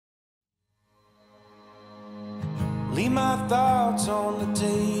Leave my thoughts on the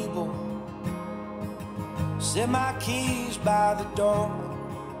table, set my keys by the door.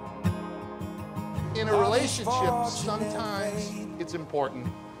 In a relationship, sometimes it's important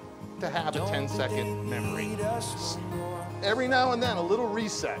to have a 10-second memory. Every now and then, a little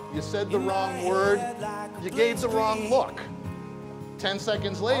reset. You said the wrong word, you gave the wrong look. 10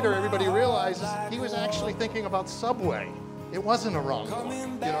 seconds later, everybody realizes he was actually thinking about Subway. It wasn't a wrong look,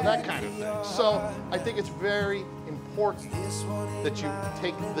 you know, that kind of thing. So I think it's very important that you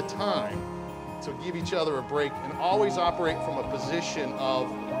take the time to give each other a break and always operate from a position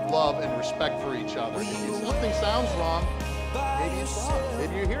of love and respect for each other. If something sounds wrong, maybe it's wrong.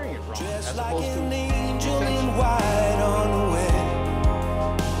 Maybe you're hearing it wrong, as opposed to intentional.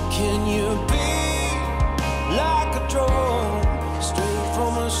 Can you be like a drone, straight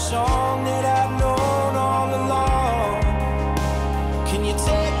from a song that I've known all along? Can you take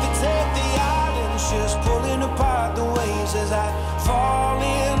the islands, just pulling apart the waves as I fall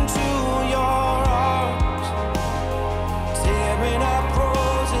into your arms, tearing up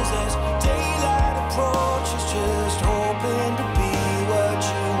roses as daylight approaches, just hoping to be what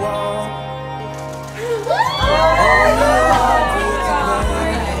you want.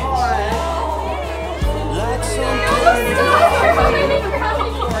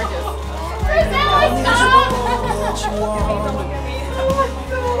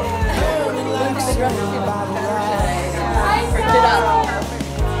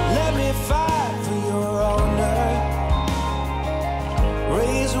 Let me fight for your honor,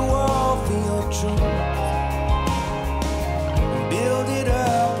 raise a wall for your truth, build it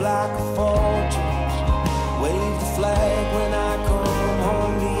up like a fortress, wave the flag when I come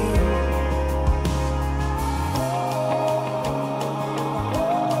home to you.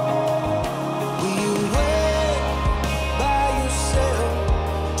 Will you wait by yourself,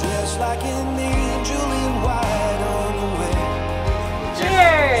 dressed like an angel in white on the way?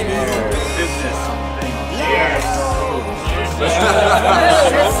 Cheers! Cheers!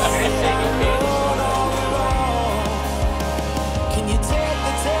 Can you take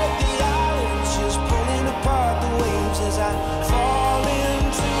the islands, just pulling apart the waves as I fall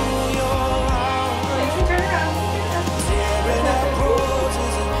into your arms, tearing up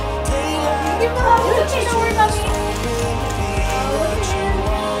roses and daylight approaches, just hoping to be what you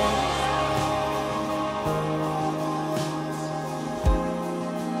want.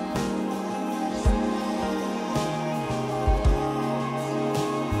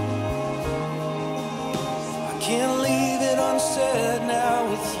 Can't leave it unsaid now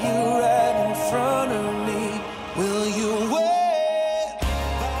with you right in front of me. Will you wait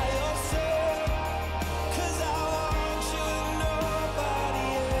by yourself? 'Cause I want you and nobody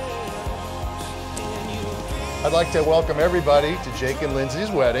else. And you I'd like to welcome everybody to Jake and Lindsay's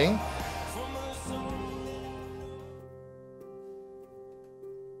wedding.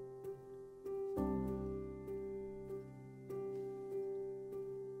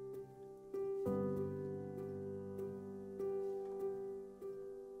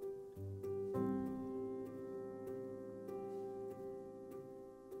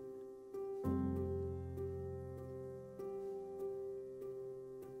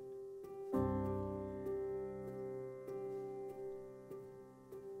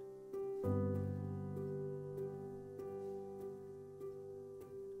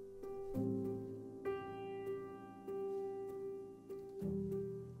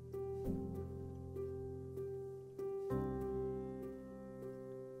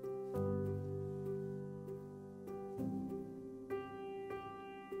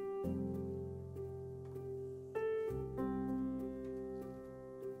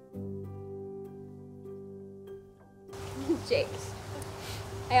 Jake.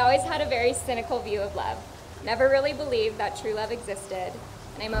 I always had a very cynical view of love. Never really believed that true love existed,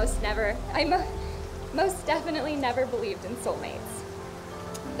 and I most definitely never believed in soulmates.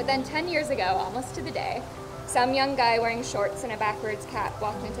 But then 10 years ago, almost to the day, some young guy wearing shorts and a backwards cap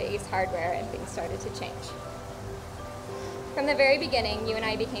walked into Ace Hardware and things started to change. From the very beginning, you and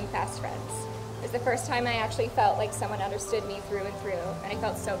I became fast friends. It was the first time I actually felt like someone understood me through and through, and I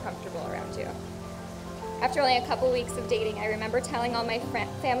felt so comfortable around you. After only a couple weeks of dating, I remember telling all my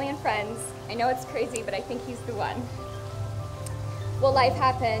family and friends, I know it's crazy, but I think he's the one. Well, life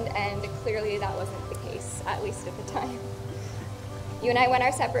happened, and clearly that wasn't the case, at least at the time. You and I went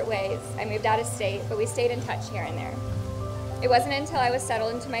our separate ways. I moved out of state, but we stayed in touch here and there. It wasn't until I was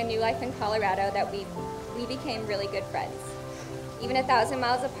settled into my new life in Colorado that we became really good friends. Even 1,000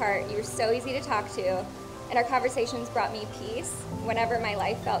 miles apart, you were so easy to talk to, and our conversations brought me peace whenever my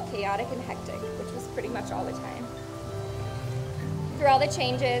life felt chaotic and hectic, which was pretty much all the time. Through all the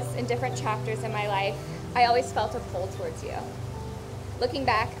changes and different chapters in my life, I always felt a pull towards you. Looking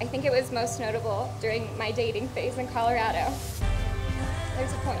back, I think it was most notable during my dating phase in Colorado.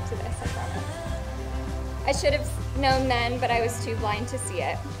 There's a point to this, I promise. I should have known then, but I was too blind to see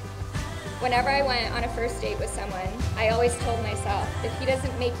it. Whenever I went on a first date with someone, I always told myself, if he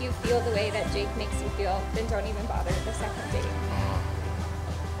doesn't make you feel the way that Jake makes you feel, then don't even bother with the second date.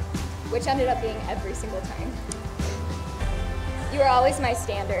 Which ended up being every single time. You were always my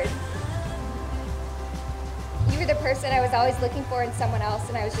standard. You were the person I was always looking for in someone else,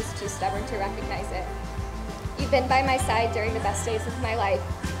 and I was just too stubborn to recognize it. You've been by my side during the best days of my life,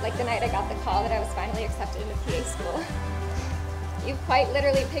 like the night I got the call that I was finally accepted into PA school. You've quite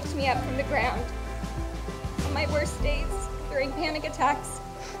literally picked me up from the ground. On my worst days, during panic attacks,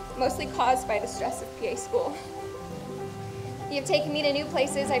 mostly caused by the stress of PA school. You've taken me to new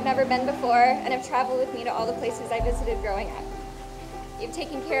places I've never been before, and have traveled with me to all the places I visited growing up. You've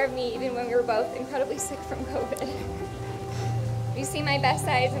taken care of me even when we were both incredibly sick from COVID. You see my best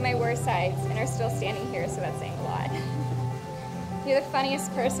sides and my worst sides, and are still standing here, so that's saying a lot. You're the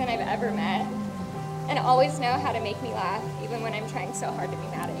funniest person I've ever met, and always know how to make me laugh, even when I'm trying so hard to be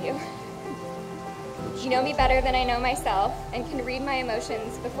mad at you. You know me better than I know myself, and can read my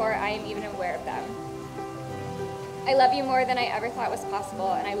emotions before I am even aware of them. I love you more than I ever thought was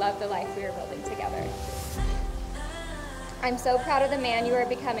possible, and I love the life we are building together. I'm so proud of the man you are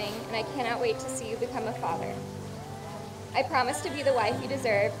becoming, and I cannot wait to see you become a father. I promise to be the wife you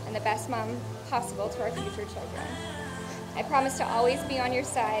deserve and the best mom possible to our future children. I promise to always be on your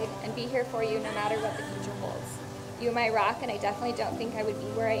side and be here for you no matter what the future holds. You are my rock, and I definitely don't think I would be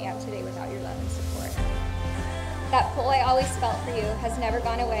where I am today without your love and support. That pull I always felt for you has never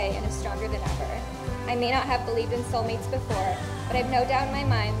gone away and is stronger than ever. I may not have believed in soulmates before, but I've no doubt in my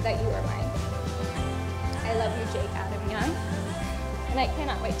mind that you are mine. I love you, Jake Adam Young, and I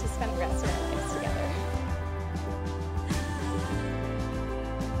cannot wait to spend the rest of our lives together.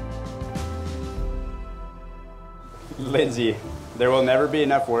 Lindsey, there will never be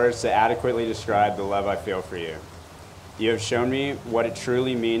enough words to adequately describe the love I feel for you. You have shown me what it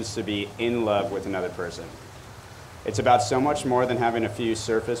truly means to be in love with another person. It's about so much more than having a few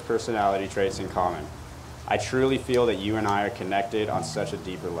surface personality traits in common. I truly feel that you and I are connected on such a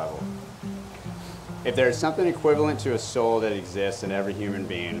deeper level. If there is something equivalent to a soul that exists in every human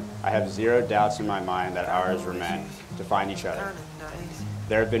being, I have zero doubts in my mind that ours were meant to find each other.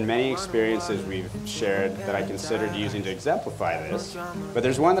 There have been many experiences we've shared that I considered using to exemplify this, but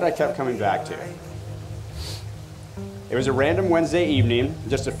there's one that I kept coming back to. It was a random Wednesday evening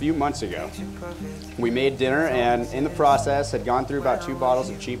just a few months ago. We made dinner and in the process had gone through about 2 bottles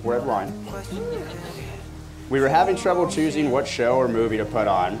of cheap red wine. We were having trouble choosing what show or movie to put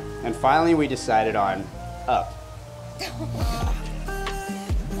on, and finally we decided on Up.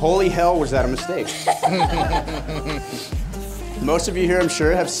 Holy hell, was that a mistake. Most of you here, I'm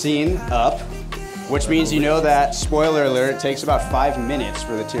sure, have seen Up, which means you know that, spoiler alert, it takes about 5 minutes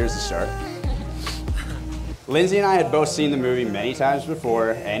for the tears to start. Lindsey and I had both seen the movie many times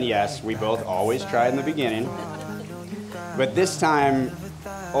before, and yes, we both always cried in the beginning. But this time,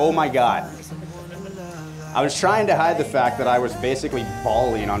 oh my God. I was trying to hide the fact that I was basically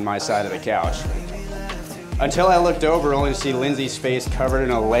bawling on my side of the couch. Until I looked over only to see Lindsey's face covered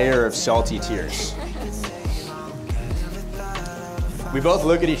in a layer of salty tears. We both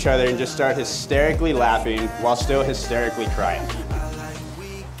look at each other and just start hysterically laughing while still hysterically crying.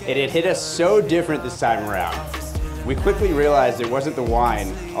 It had hit us so different this time around. We quickly realized it wasn't the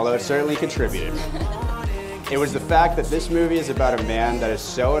wine, although it certainly contributed. It was the fact that this movie is about a man that is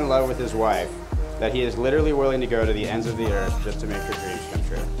so in love with his wife that he is literally willing to go to the ends of the earth just to make her dreams come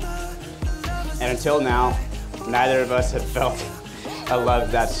true. And until now, neither of us had felt a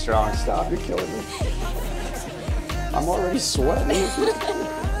love that strong. Stop, you're killing me. I'm already sweating.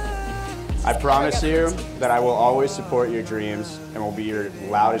 I promise you that I will always support your dreams and will be your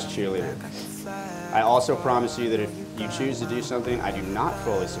loudest cheerleader. I also promise you that if you choose to do something I do not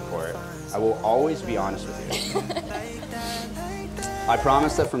fully support, I will always be honest with you. I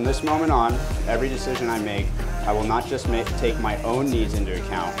promise that from this moment on, every decision I make, I will not just take my own needs into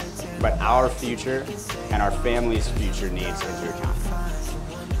account, but our future and our family's future needs into account.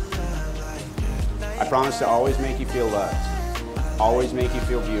 I promise to always make you feel loved, always make you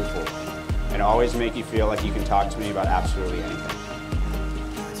feel beautiful, and always make you feel like you can talk to me about absolutely anything.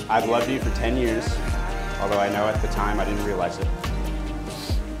 I've loved you for 10 years, although I know at the time I didn't realize it.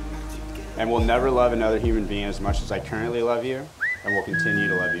 And will never love another human being as much as I currently love you, and will continue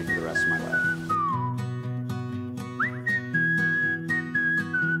to love you for the rest of my life.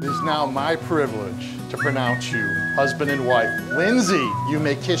 It is now my privilege to pronounce you husband and wife. Lindsey, you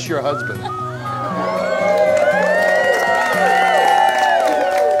may kiss your husband.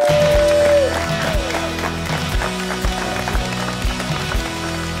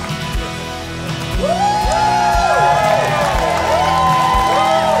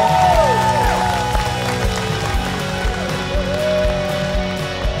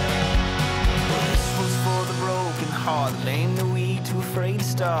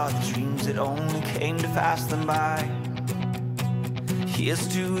 Here's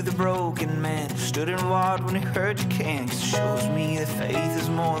to the broken man who stood and walked when he heard you can. 'Cause it shows me that faith is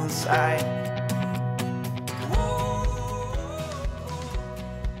more than sight.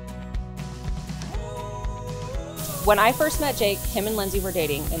 When I first met Jake, him and Lindsey were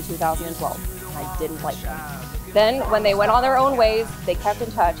dating in 2012. I didn't like them. Then, when they went on their own ways, they kept in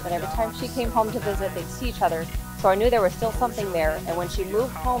touch, and every time she came home to visit, they'd see each other. So I knew there was still something there, and when she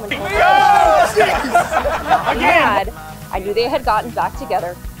moved home and told me I knew they had gotten back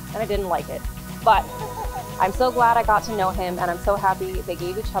together, and I didn't like it. But I'm so glad I got to know him, and I'm so happy they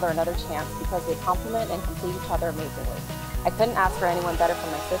gave each other another chance because they complement and complete each other amazingly. I couldn't ask for anyone better for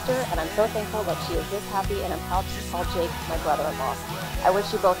my sister, and I'm so thankful that she is this happy, and I'm proud to call Jake my brother-in-law. I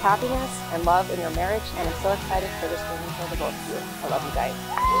wish you both happiness and love in your marriage, and I'm so excited for this journey for the both of you. I love you guys.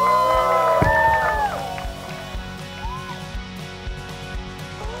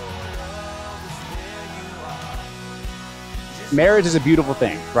 Marriage is a beautiful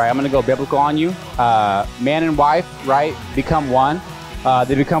thing, right? I'm gonna go biblical on you. Man and wife, right, become one.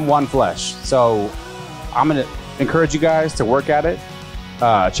 They become one flesh. So I'm gonna encourage you guys to work at it,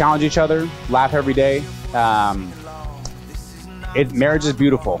 challenge each other, laugh every day. Marriage is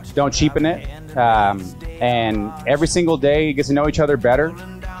beautiful. Don't cheapen it. And every single day you get to know each other better.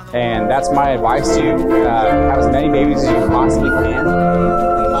 And that's my advice to you. Have as many babies as you possibly can.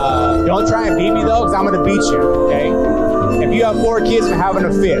 Don't try and beat me though, because I'm gonna beat you, okay? If you have 4 kids, I'm having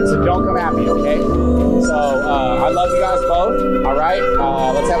a fit, so don't come at me, okay? So I love you guys both, all right?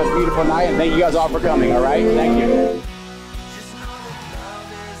 Let's have a beautiful night, and thank you guys all for coming, all right? Thank you.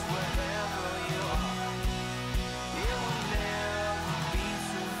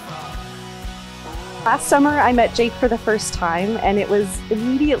 Last summer, I met Jake for the first time, and it was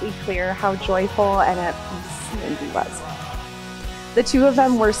immediately clear how joyful and at peace Lindsey was. The two of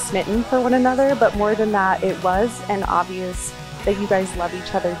them were smitten for one another, but more than that, it was and obvious that you guys love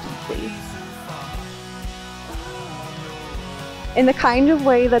each other deeply. In the kind of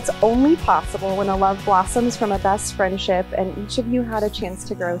way that's only possible when a love blossoms from a best friendship and each of you had a chance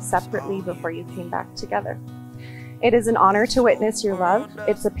to grow separately before you came back together. It is an honor to witness your love.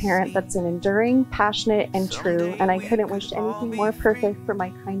 It's apparent that's an enduring, passionate, and true, and I couldn't wish anything more perfect for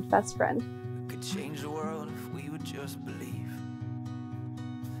my kind best friend. We could change the world if we would just believe.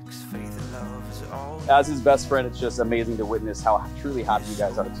 'Cause faith and love is all. As his best friend, it's just amazing to witness how truly happy you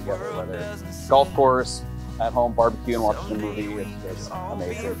guys are together, whether it's golf course, at home barbecue and watching a movie. It's just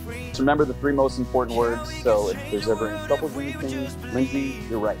amazing. Just remember the 3 most important words, so if there's ever any troubles or anything, Lindsey,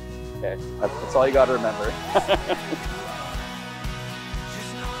 you're right. Okay, that's all you got to remember.